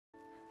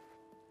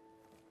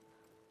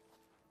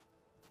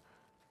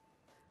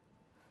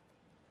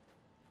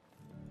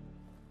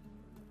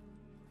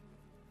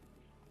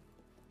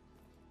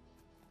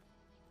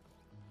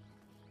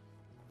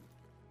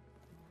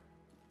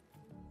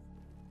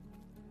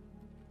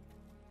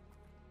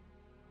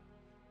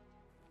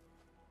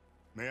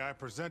May I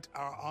present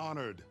our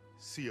honored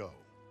CO?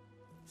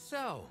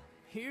 So,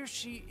 here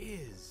she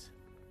is,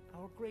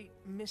 our great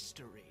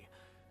mystery.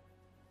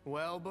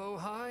 Well,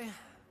 Bohai,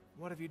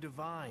 what have you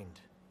divined?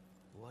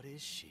 What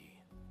is she?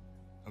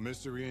 A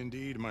mystery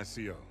indeed, my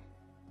CO.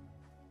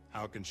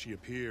 How can she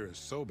appear as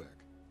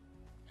Sobek,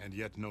 and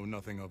yet know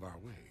nothing of our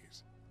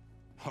ways?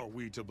 Are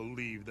we to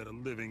believe that a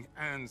living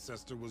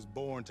ancestor was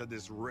born to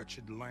this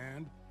wretched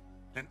land?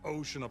 An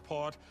ocean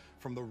apart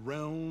from the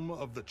realm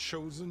of the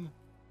Chosen?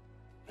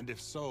 And if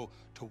so,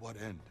 to what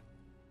end?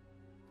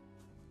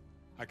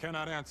 I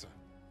cannot answer.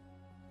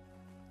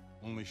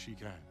 Only she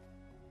can.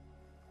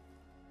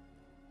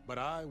 But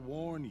I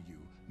warn you,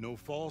 no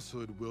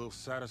falsehood will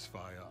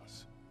satisfy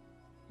us.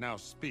 Now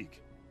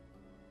speak.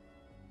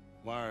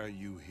 Why are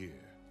you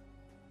here?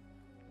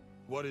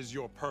 What is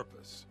your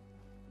purpose?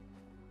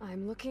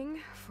 I'm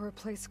looking for a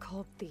place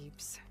called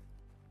Thebes.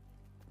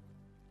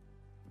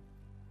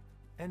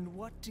 And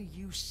what do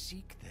you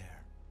seek there?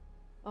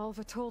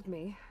 Alva told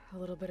me a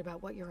little bit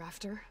about what you're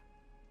after.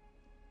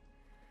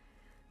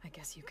 I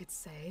guess you could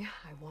say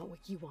I want what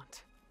you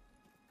want.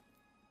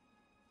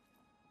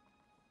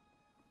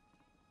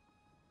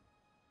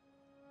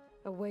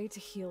 A way to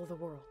heal the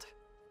world.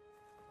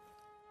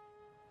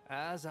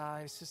 As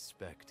I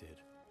suspected.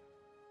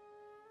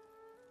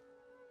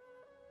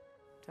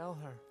 Tell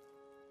her.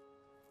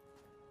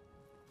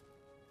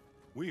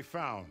 We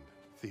found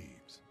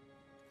Thebes,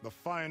 the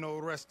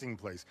final resting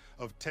place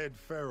of Ted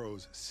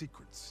Pharaoh's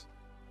secrets.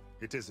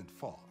 It isn't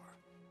far,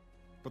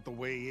 but the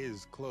way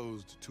is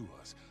closed to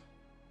us.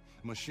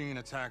 Machine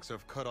attacks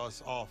have cut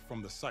us off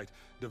from the site.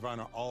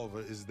 Diviner Alva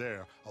is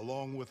there,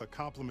 along with a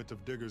complement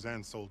of diggers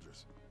and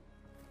soldiers.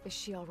 Is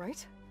she all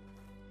right?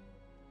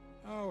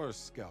 Our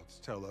scouts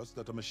tell us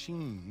that a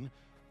machine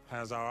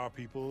has our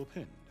people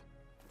pinned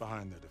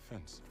behind their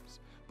defenses,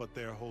 but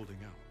they're holding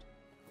out.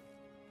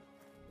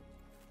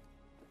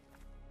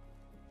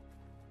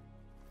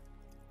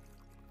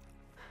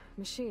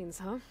 Machines,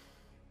 huh?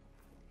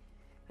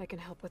 I can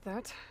help with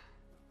that.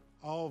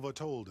 Alva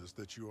told us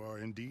that you are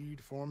indeed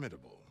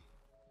formidable.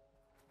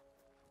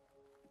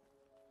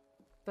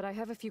 But I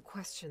have a few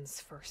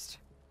questions first.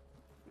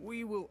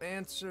 We will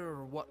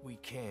answer what we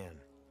can.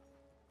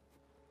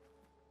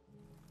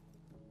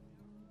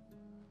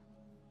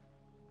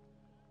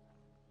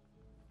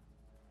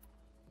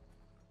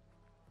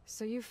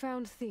 So you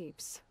found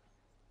Thebes.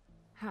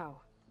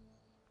 How?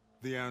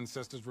 The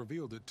ancestors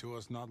revealed it to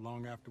us not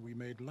long after we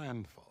made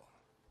landfall.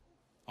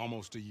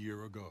 Almost a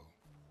year ago.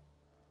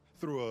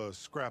 Through a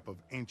scrap of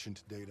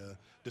ancient data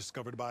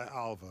discovered by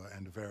Alva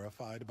and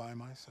verified by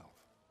myself.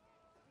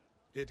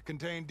 It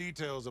contained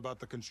details about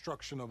the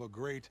construction of a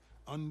great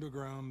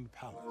underground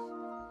palace.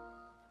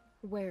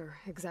 Where,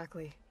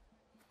 exactly?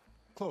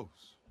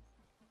 Close.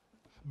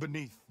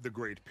 Beneath the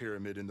Great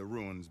Pyramid in the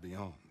ruins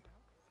beyond.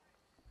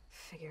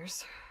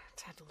 Figures.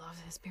 Ted loves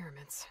his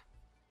pyramids.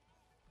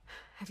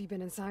 Have you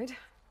been inside?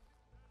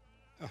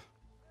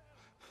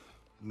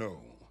 No.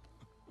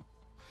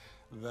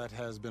 That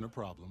has been a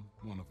problem,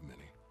 one of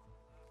many.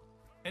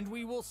 And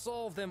we will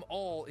solve them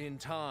all in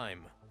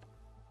time.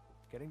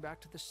 Getting back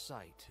to the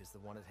site is the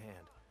one at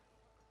hand.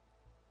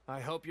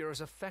 I hope you're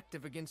as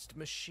effective against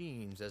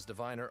machines as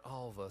Diviner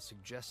Alva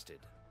suggested.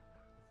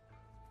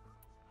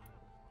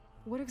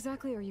 What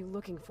exactly are you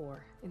looking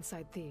for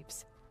inside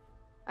Thebes?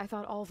 I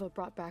thought Alva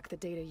brought back the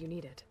data you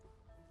needed.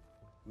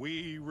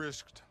 We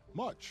risked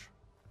much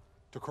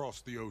to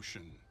cross the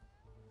ocean.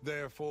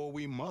 Therefore,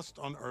 we must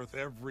unearth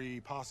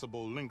every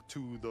possible link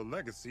to the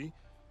legacy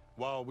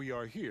while we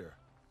are here.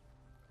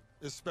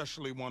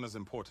 Especially one as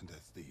important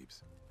as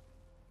Thebes.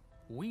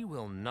 We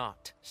will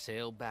not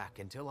sail back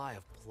until I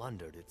have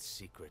plundered its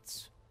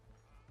secrets.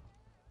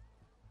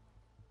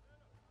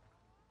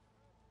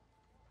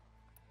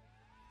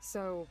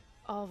 So,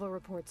 Alva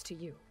reports to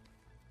you.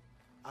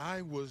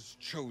 I was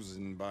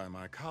chosen by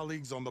my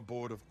colleagues on the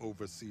Board of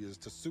Overseers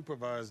to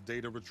supervise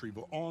data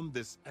retrieval on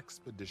this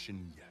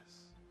expedition, yes.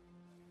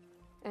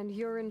 And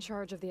you're in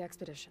charge of the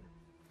expedition.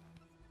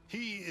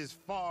 He is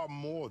far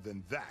more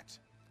than that.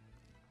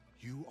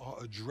 You are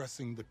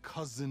addressing the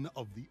cousin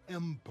of the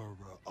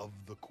Emperor of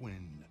the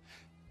Quinn.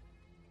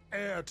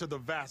 Heir to the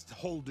vast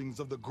holdings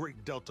of the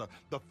Great Delta,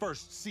 the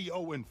first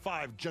CO in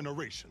 5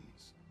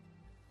 generations.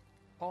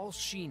 All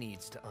she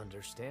needs to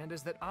understand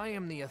is that I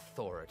am the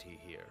authority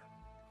here,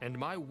 and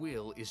my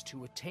will is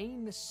to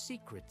attain the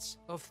secrets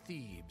of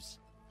Thebes.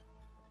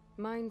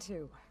 Mine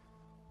too.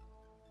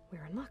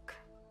 We're in luck.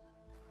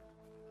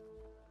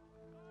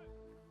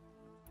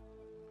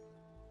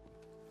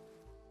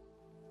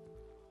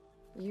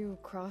 You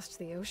crossed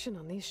the ocean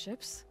on these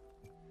ships?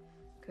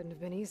 Couldn't have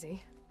been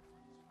easy.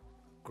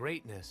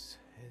 Greatness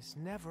is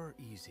never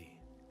easy.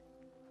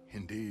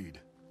 Indeed.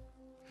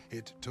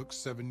 It took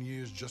 7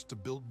 years just to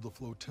build the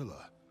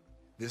flotilla.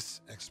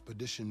 This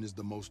expedition is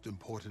the most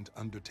important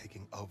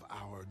undertaking of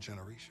our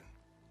generation.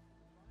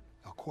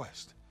 A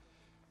quest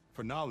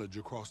for knowledge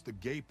across the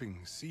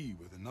gaping sea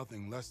with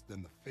nothing less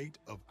than the fate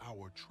of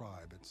our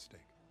tribe at stake.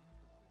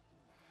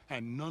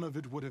 And none of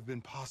it would have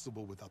been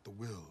possible without the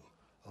will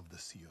of the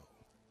CO.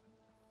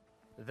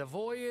 The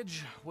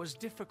voyage was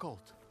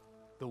difficult.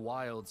 The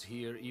wilds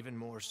here even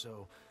more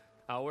so.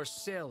 Our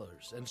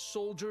sailors and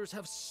soldiers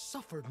have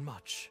suffered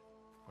much.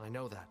 I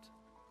know that.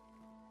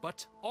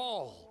 But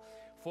all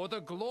for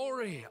the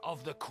glory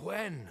of the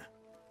Quen.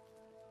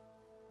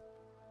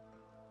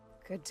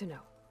 Good to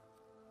know.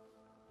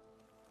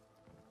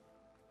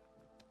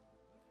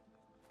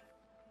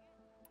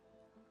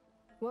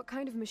 What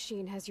kind of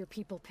machine has your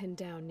people pinned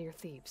down near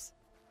Thebes?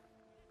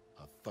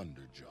 A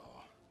Thunderjaw.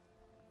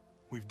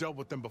 We've dealt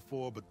with them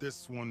before, but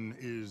this one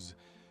is...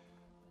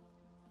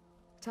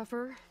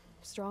 Tougher,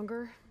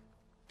 stronger,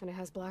 and it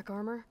has black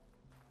armor?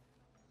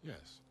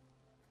 Yes.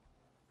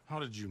 How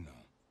did you know?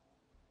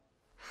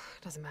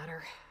 Doesn't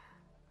matter.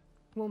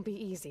 Won't be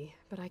easy,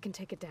 but I can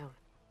take it down.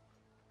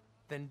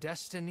 Then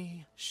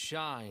destiny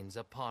shines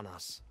upon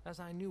us, as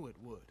I knew it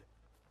would.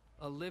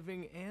 A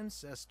living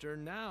ancestor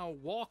now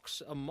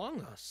walks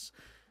among us,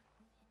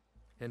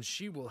 and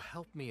she will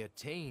help me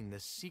attain the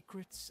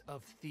secrets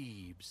of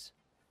Thebes.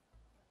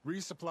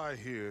 Resupply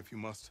here if you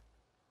must.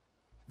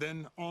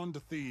 Then on to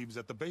Thebes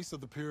at the base of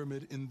the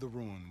pyramid in the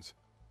ruins.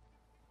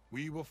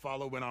 We will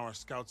follow when our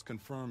scouts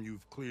confirm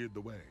you've cleared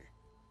the way.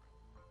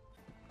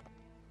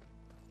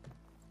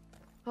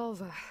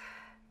 Alva,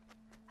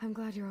 I'm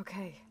glad you're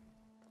okay.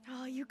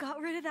 Oh, you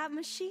got rid of that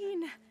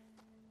machine.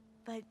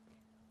 But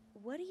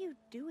what are you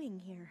doing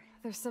here?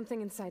 There's something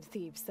inside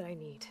Thebes that I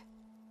need.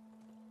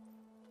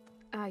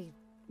 I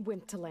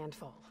went to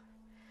landfall.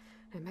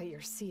 I met your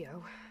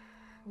CO.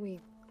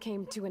 We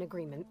came to an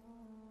agreement,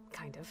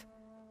 kind of.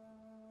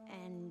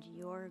 And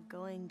you're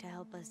going to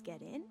help us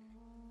get in?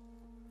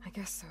 I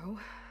guess so.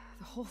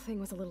 The whole thing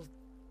was a little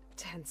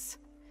tense.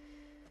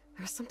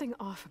 There was something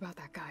off about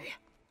that guy.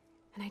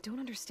 And I don't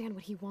understand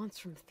what he wants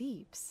from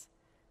Thebes.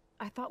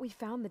 I thought we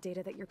found the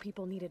data that your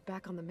people needed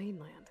back on the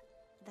mainland.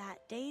 That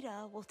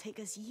data will take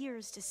us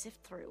years to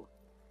sift through.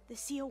 The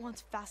CO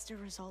wants faster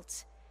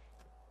results.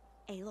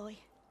 Aloy,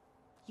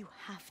 you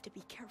have to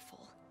be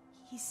careful.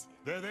 He's...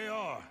 There they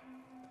are!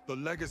 The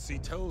legacy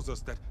tells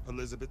us that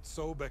Elizabeth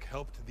Sobek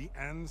helped the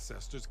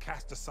ancestors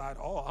cast aside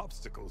all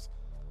obstacles.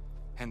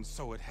 And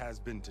so it has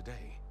been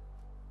today.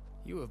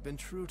 You have been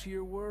true to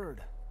your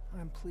word.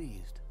 I'm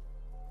pleased.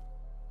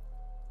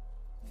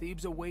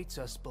 Thebes awaits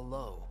us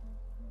below,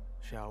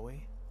 shall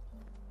we?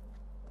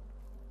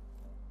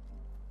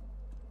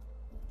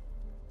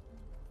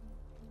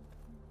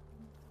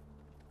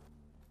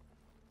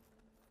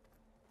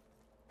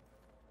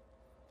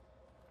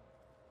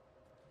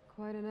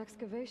 Quite an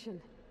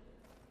excavation.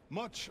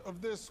 Much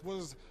of this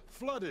was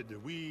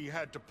flooded. We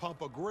had to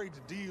pump a great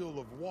deal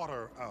of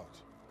water out.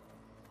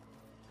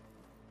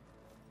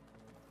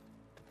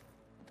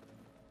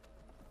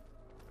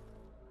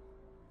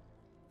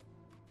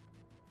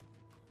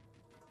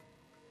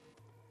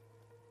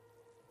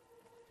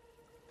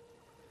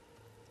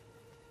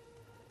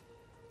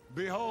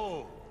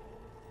 Behold,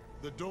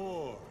 the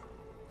door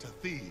to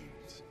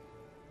Thebes.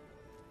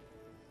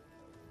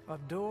 A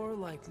door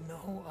like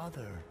no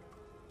other.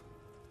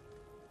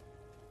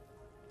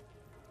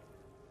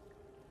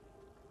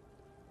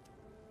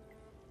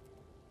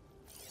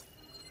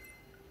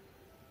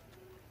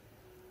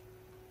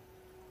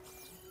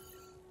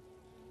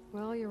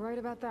 Well, you're right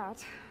about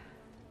that.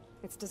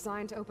 It's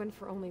designed to open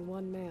for only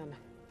one man.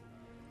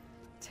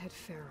 Ted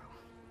Faro.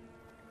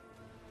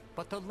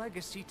 But the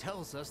legacy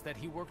tells us that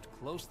he worked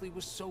closely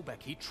with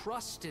Sobek. He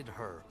trusted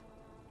her.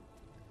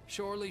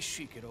 Surely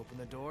she could open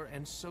the door,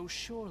 and so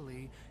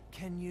surely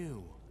can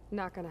you.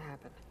 Not gonna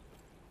happen.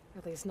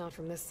 At least not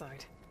from this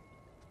side.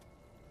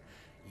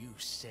 You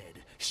said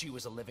she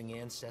was a living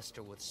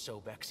ancestor with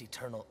Sobek's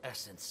eternal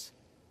essence.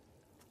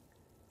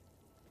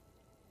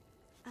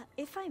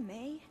 If I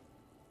may,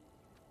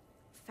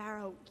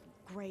 Pharaoh,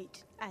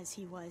 great as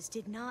he was,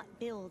 did not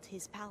build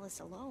his palace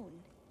alone.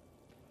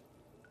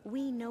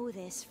 We know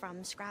this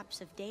from scraps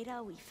of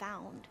data we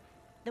found,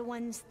 the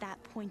ones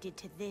that pointed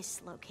to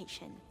this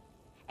location.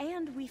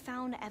 And we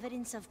found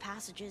evidence of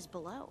passages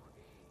below.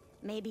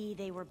 Maybe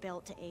they were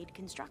built to aid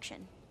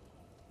construction.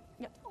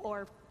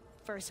 Or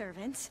for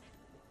servants.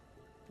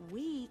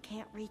 We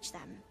can't reach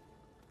them.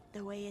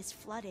 The way is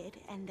flooded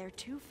and they're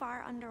too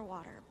far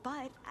underwater,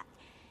 but...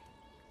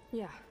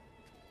 Yeah.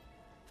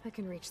 I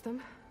can reach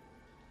them.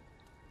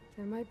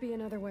 There might be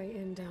another way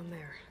in down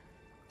there.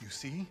 You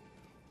see?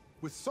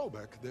 With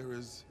Sobek, there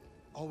is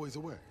always a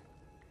way.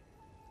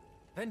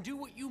 Then do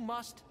what you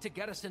must to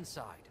get us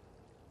inside.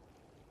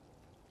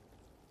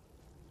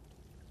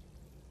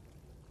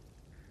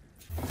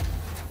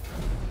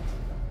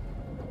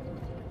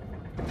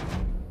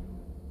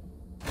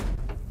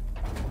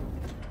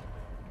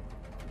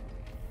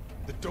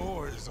 The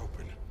door is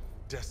open.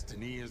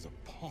 Destiny is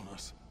upon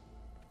us.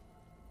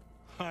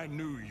 I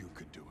knew you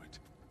could do it.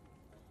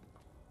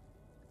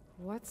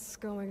 What's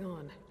going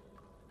on?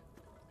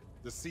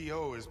 The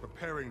CO is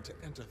preparing to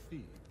enter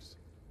Thebes.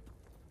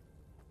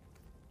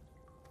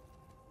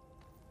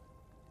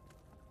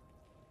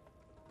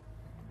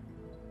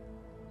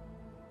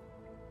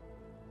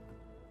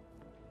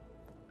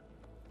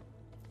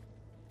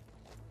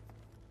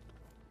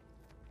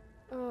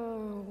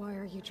 Oh, why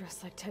are you you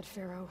dress like Ted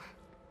Pharaoh.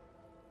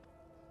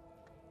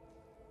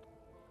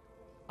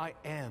 I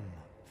am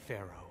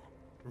Pharaoh,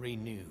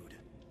 renewed.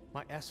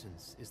 My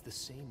essence is the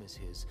same as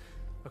his.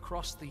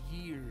 Across the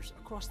years,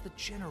 across the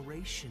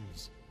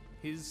generations,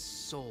 his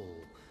soul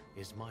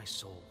is my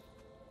soul.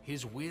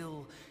 His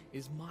will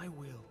is my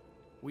will.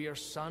 We are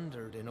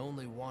sundered in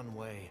only one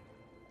way.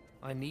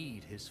 I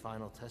need his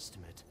final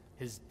testament,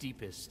 his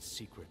deepest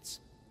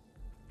secrets.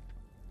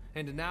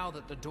 And now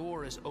that the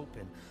door is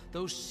open,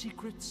 those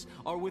secrets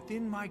are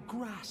within my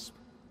grasp.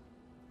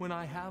 When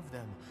I have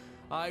them,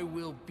 I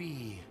will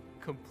be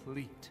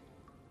complete,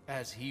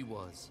 as he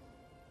was.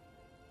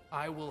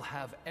 I will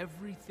have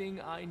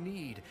everything I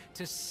need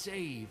to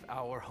save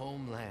our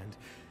homeland,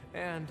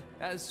 and,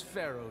 as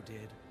Pharaoh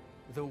did,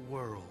 the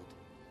world.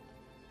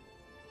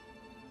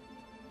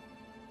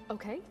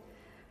 Okay.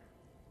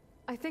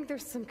 I think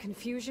there's some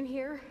confusion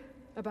here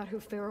about who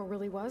Pharaoh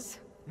really was.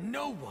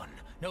 No one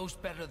knows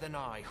better than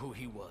I who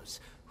he was,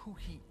 who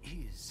he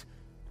is.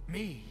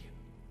 Me.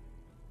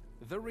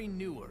 The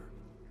Renewer,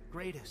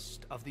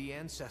 greatest of the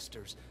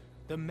ancestors,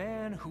 the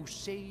man who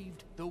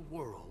saved the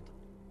world.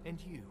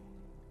 And you.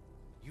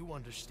 You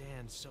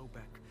understand,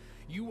 Sobek.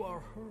 You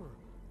are her,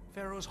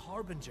 Pharaoh's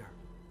harbinger,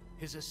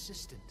 his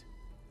assistant.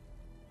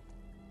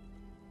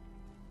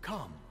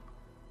 Come,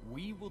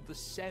 we will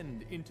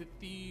descend into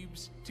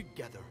Thebes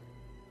together,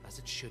 as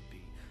it should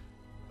be.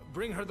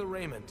 Bring her the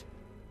raiment.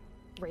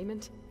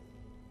 Raiment?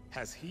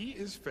 As he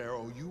is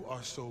Pharaoh, you are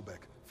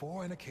Sobek.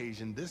 For an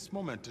occasion this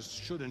momentous,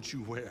 shouldn't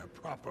you wear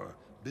proper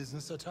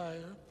business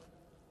attire?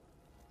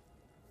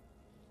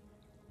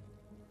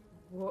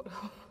 Whoa.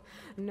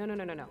 No, no,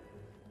 no, no, no.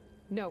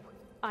 No,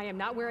 I am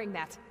not wearing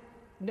that.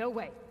 No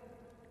way.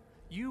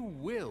 You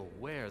will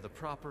wear the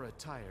proper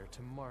attire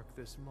to mark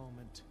this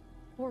moment.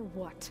 Or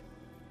what?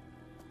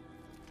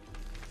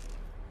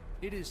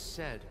 It is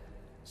said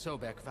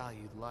Sobek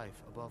valued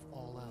life above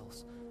all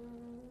else.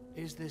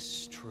 Is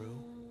this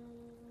true?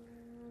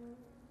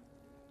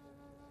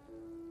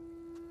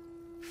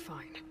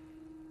 Fine.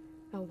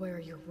 I'll wear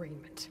your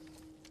raiment.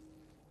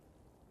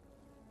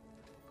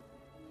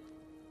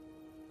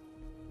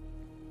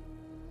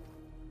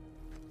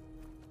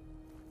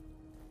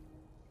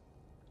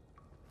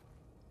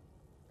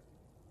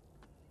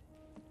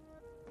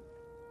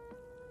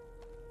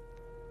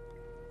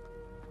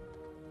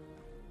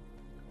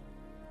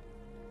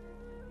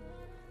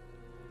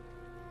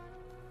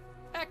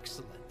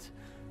 Excellent.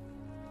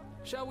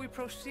 Shall we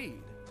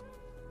proceed?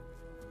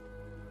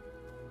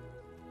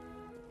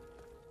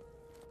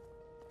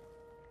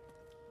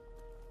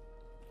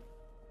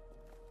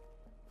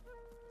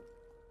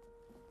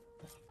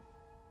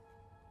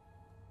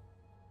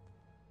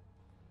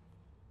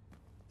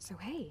 So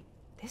hey,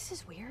 this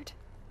is weird.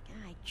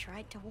 I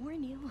tried to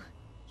warn you.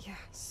 Yeah,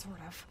 sort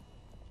of.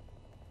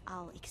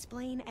 I'll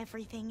explain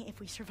everything if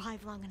we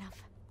survive long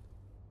enough.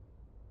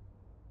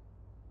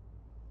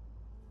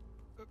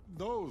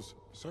 Those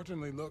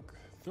certainly look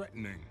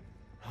threatening.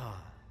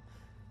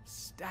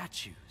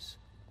 Statues.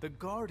 The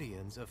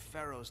guardians of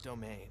Pharaoh's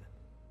domain.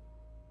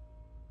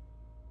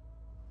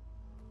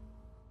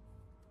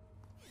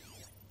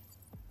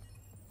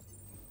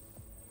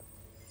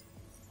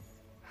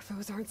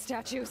 Those aren't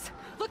statues.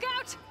 Look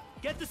out!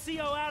 Get the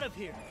CO out of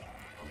here!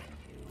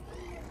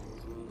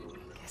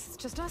 Guess it's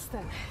just us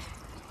then.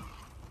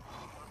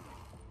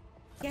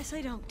 Guess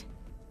I don't.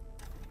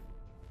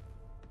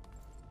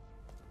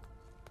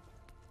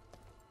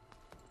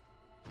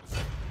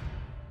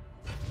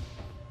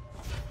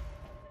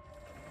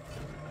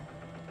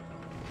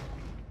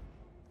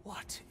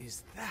 What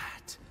is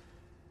that?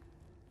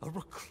 A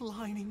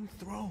reclining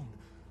throne,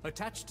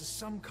 attached to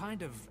some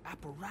kind of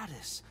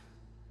apparatus.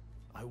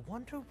 I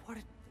wonder what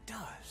it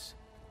does.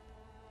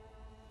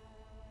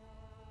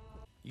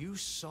 You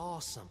saw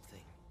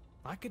something.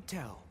 I could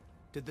tell.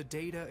 Did the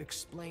data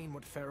explain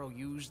what Pharaoh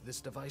used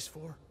this device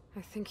for?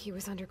 I think he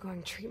was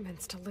undergoing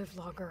treatments to live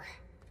longer.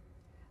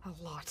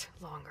 A lot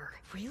longer.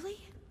 Really?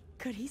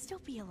 Could he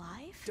still be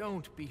alive?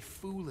 Don't be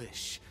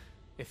foolish.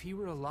 If he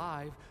were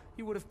alive,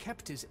 he would have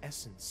kept his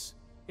essence.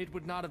 It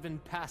would not have been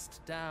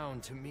passed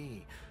down to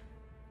me.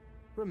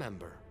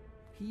 Remember,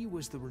 he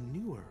was the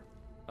Renewer.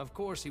 Of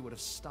course he would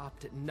have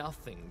stopped at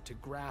nothing to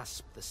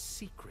grasp the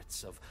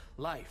secrets of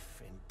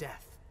life and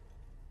death.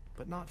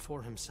 But not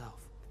for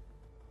himself.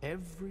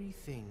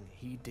 Everything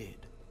he did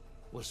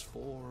was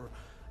for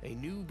a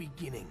new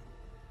beginning.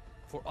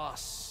 For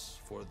us,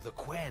 for the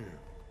Quen.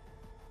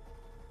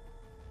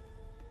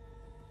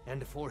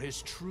 And for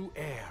his true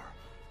heir,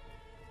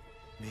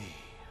 me.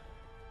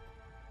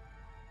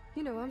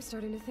 You know, I'm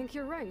starting to think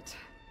you're right.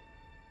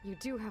 You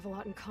do have a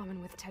lot in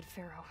common with Ted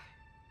Pharaoh.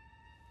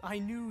 I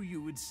knew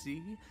you would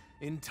see,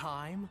 in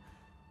time.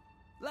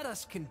 Let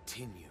us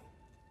continue.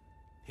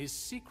 His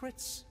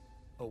secrets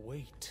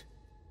await.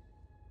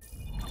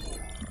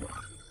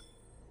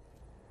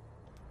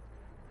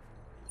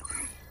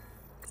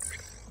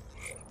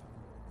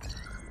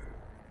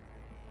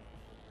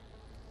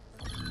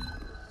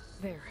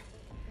 There.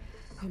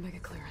 Omega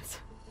clearance.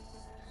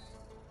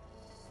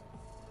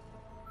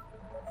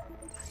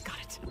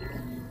 Got it.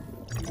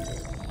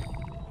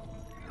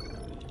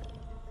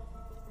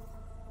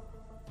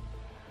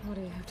 What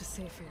do you have to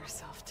say for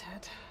yourself,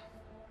 Ted?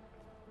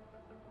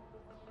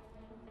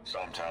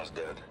 Sometimes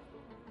dead.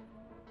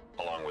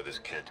 Along with his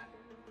kid.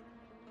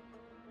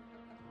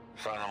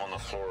 Found him on the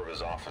floor of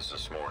his office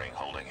this morning,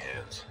 holding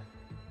hands.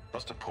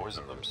 Must have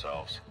poisoned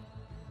themselves.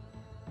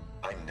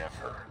 I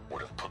never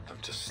would have put them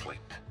to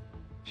sleep.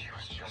 She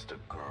was just a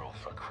girl,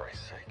 for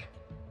Christ's sake.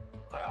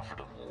 I offered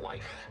them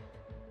life,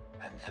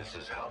 and this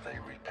is how they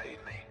repaid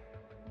me.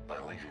 By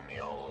leaving me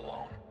all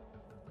alone.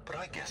 But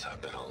I guess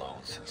I've been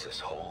alone since this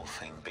whole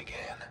thing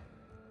began.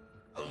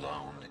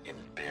 Alone in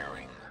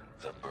bearing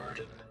the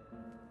burden.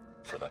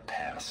 For the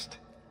past.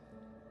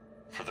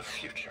 For the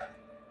future.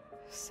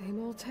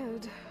 Same old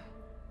Ted.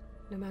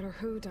 No matter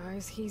who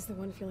dies, he's the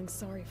one feeling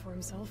sorry for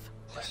himself.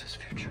 Liz's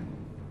future.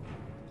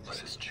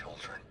 Liz's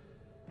children.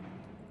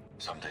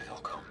 Someday they'll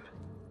come,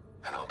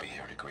 and I'll be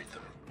here to greet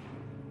them.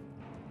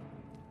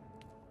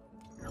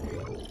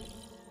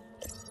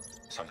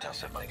 Some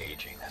tests said my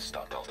aging has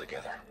stopped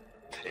altogether.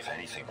 If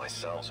anything, my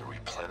cells are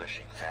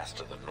replenishing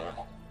faster than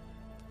normal.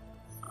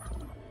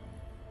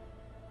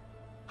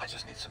 I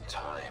just need some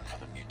time for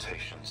the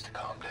mutations to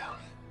calm down.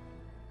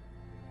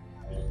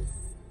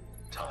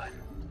 Time.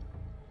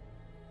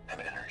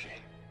 And energy.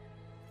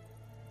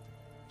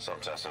 Some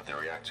tests said the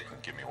reactor can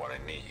give me what I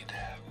need.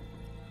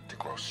 To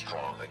grow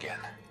strong again.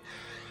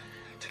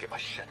 To get my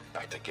shit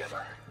back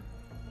together.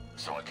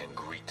 So I can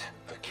greet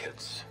the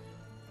kids.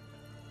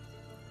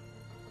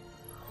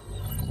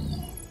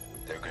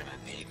 They're gonna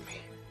need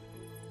me.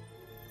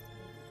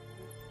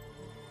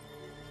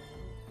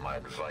 My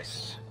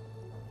advice.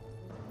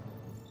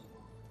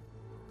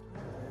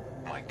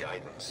 My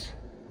guidance.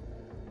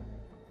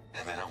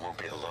 And then I won't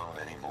be alone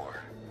anymore.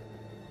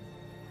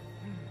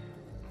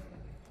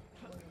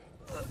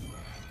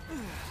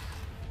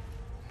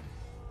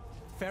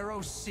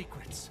 Pharaoh's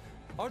secrets.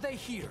 Are they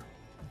here?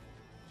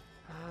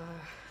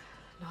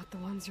 Not the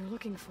ones you're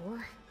looking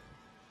for.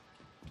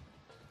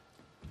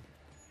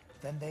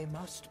 Then they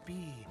must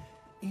be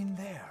in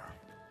there.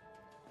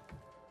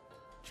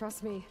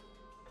 Trust me.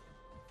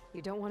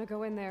 You don't want to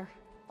go in there.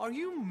 Are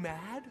you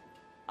mad?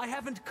 I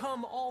haven't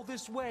come all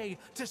this way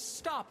to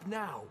stop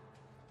now.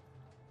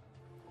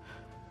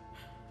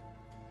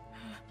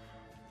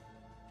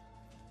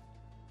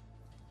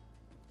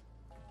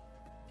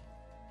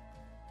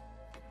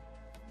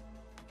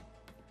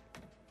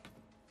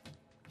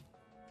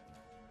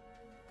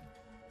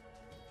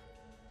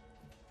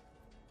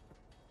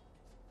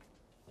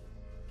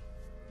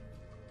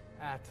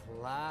 At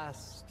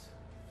last,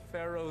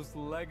 Pharaoh's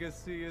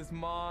legacy is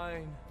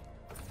mine.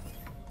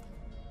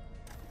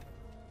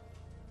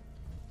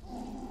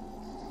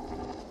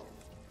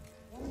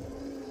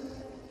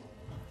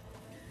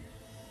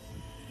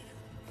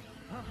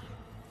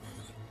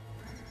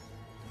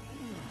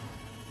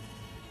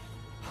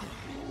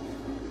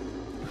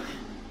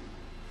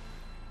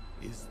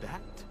 Is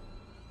that?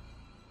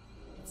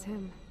 It's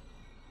him.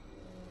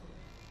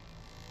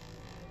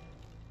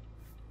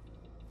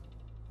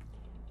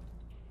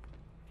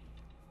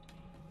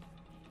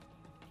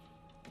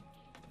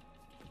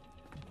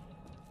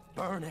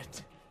 Burn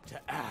it to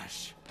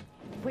ash.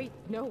 Wait,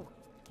 no.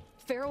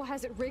 Pharaoh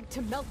has it rigged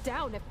to melt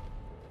down if...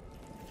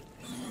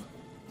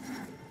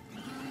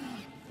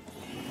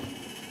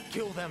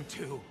 Kill them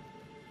too.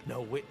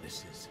 No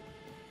witnesses.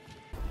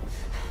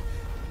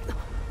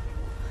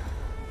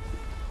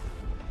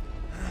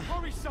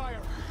 Hurry,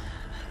 sire!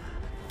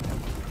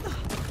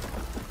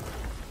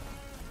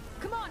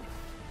 Come on!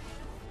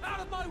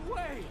 Out of my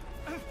way!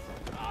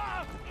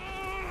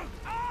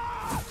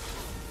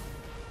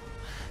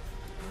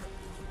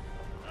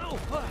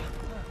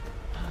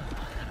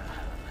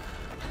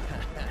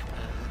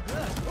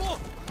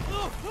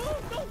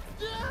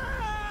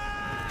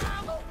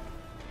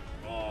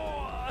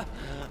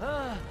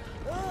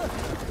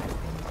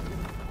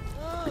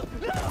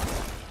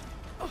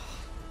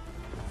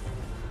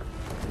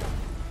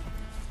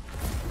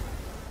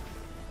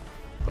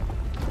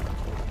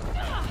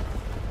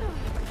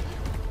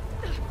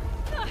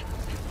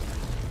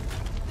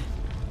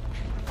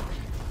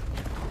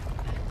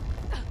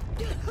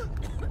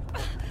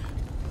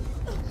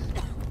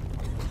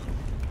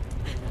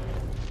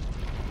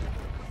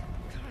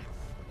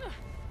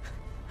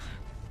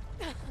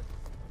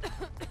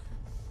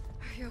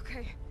 Are you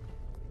okay?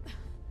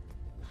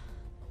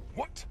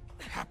 What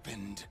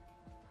happened?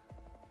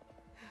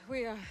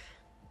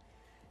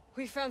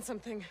 We found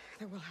something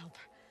that will help.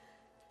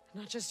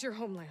 Not just your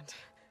homeland,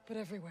 but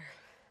everywhere.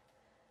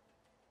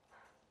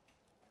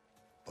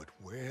 But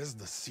where's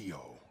the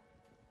CO?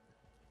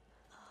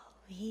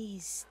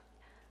 He's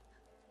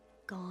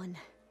gone.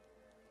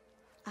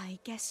 I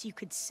guess you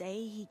could say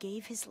he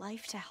gave his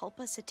life to help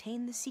us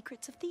attain the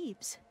secrets of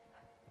Thebes.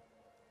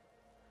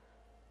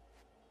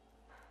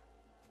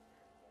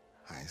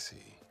 I see.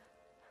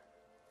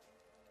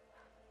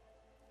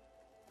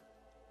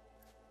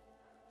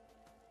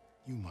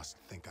 You must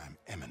think I'm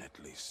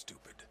eminently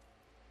stupid.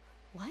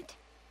 What?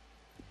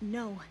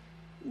 No.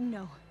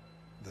 No.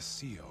 The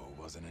CEO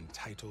was an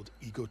entitled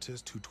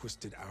egotist who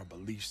twisted our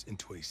beliefs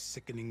into a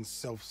sickening,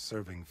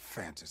 self-serving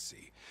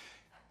fantasy.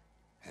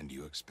 And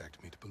you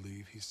expect me to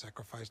believe he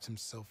sacrificed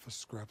himself for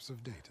scraps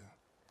of data?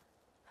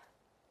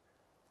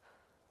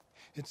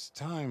 It's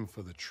time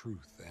for the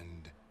truth,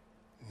 and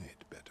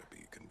it better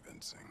be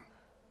convincing.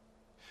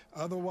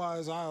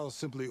 Otherwise, I'll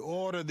simply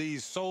order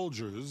these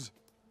soldiers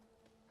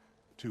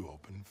to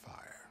open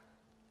fire.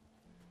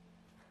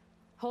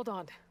 Hold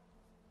on.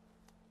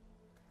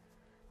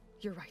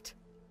 You're right.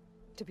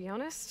 To be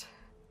honest,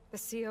 the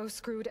CO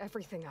screwed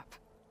everything up.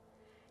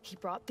 He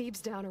brought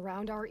Thebes down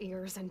around our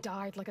ears and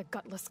died like a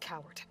gutless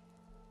coward.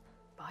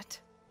 But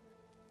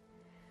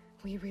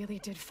we really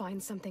did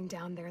find something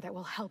down there that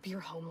will help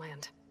your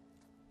homeland.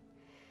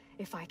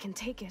 If I can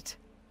take it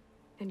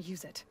and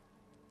use it.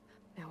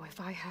 Now, if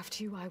I have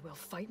to, I will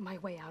fight my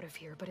way out of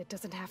here, but it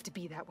doesn't have to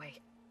be that way.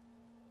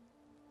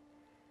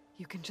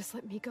 You can just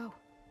let me go.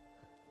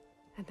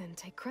 And then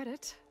take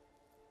credit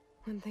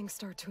when things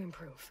start to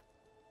improve.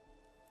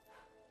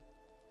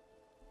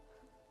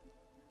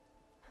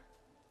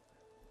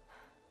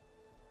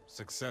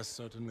 Success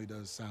certainly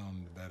does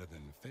sound better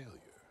than failure.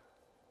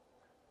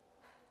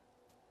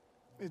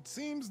 It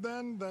seems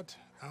then that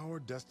our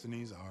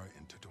destinies are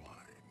intertwined.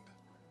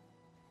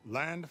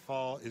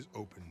 Landfall is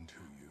open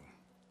to you.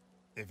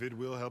 If it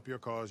will help your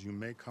cause, you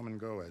may come and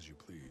go as you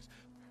please.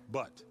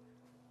 But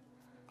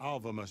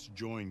Alva must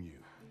join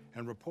you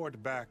and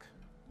report back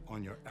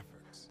on your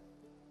efforts.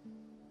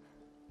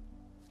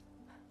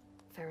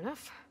 Fair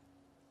enough.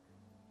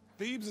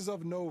 Thebes is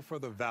of no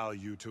further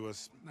value to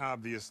us.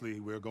 Obviously,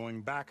 we're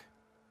going back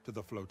to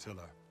the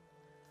flotilla.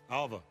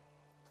 Alva,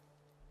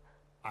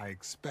 I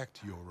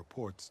expect your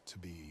reports to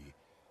be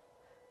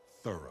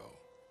thorough.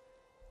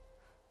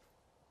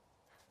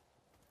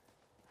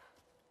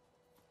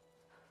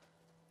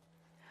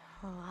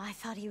 Oh, I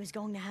thought he was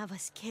going to have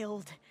us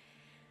killed.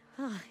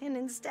 And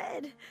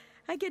instead,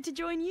 I get to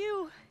join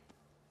you.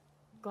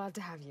 Glad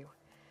to have you.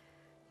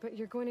 But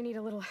you're going to need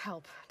a little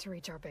help to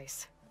reach our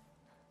base.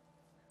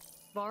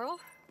 Varl,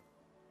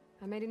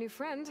 I made a new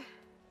friend.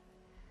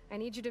 I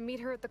need you to meet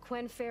her at the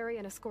Quen Ferry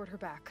and escort her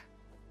back.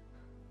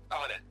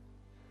 On it.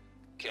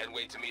 Can't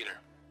wait to meet her.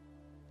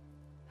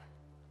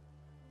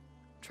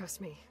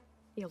 Trust me,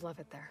 you'll love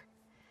it there.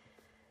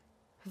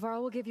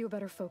 Varl will give you a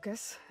better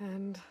focus,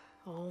 and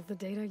all the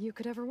data you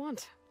could ever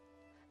want.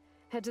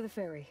 Head to the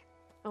ferry.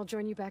 I'll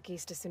join you back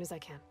east as soon as I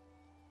can.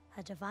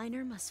 A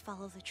diviner must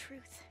follow the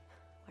truth,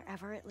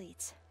 wherever it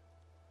leads.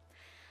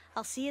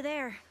 I'll see you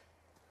there.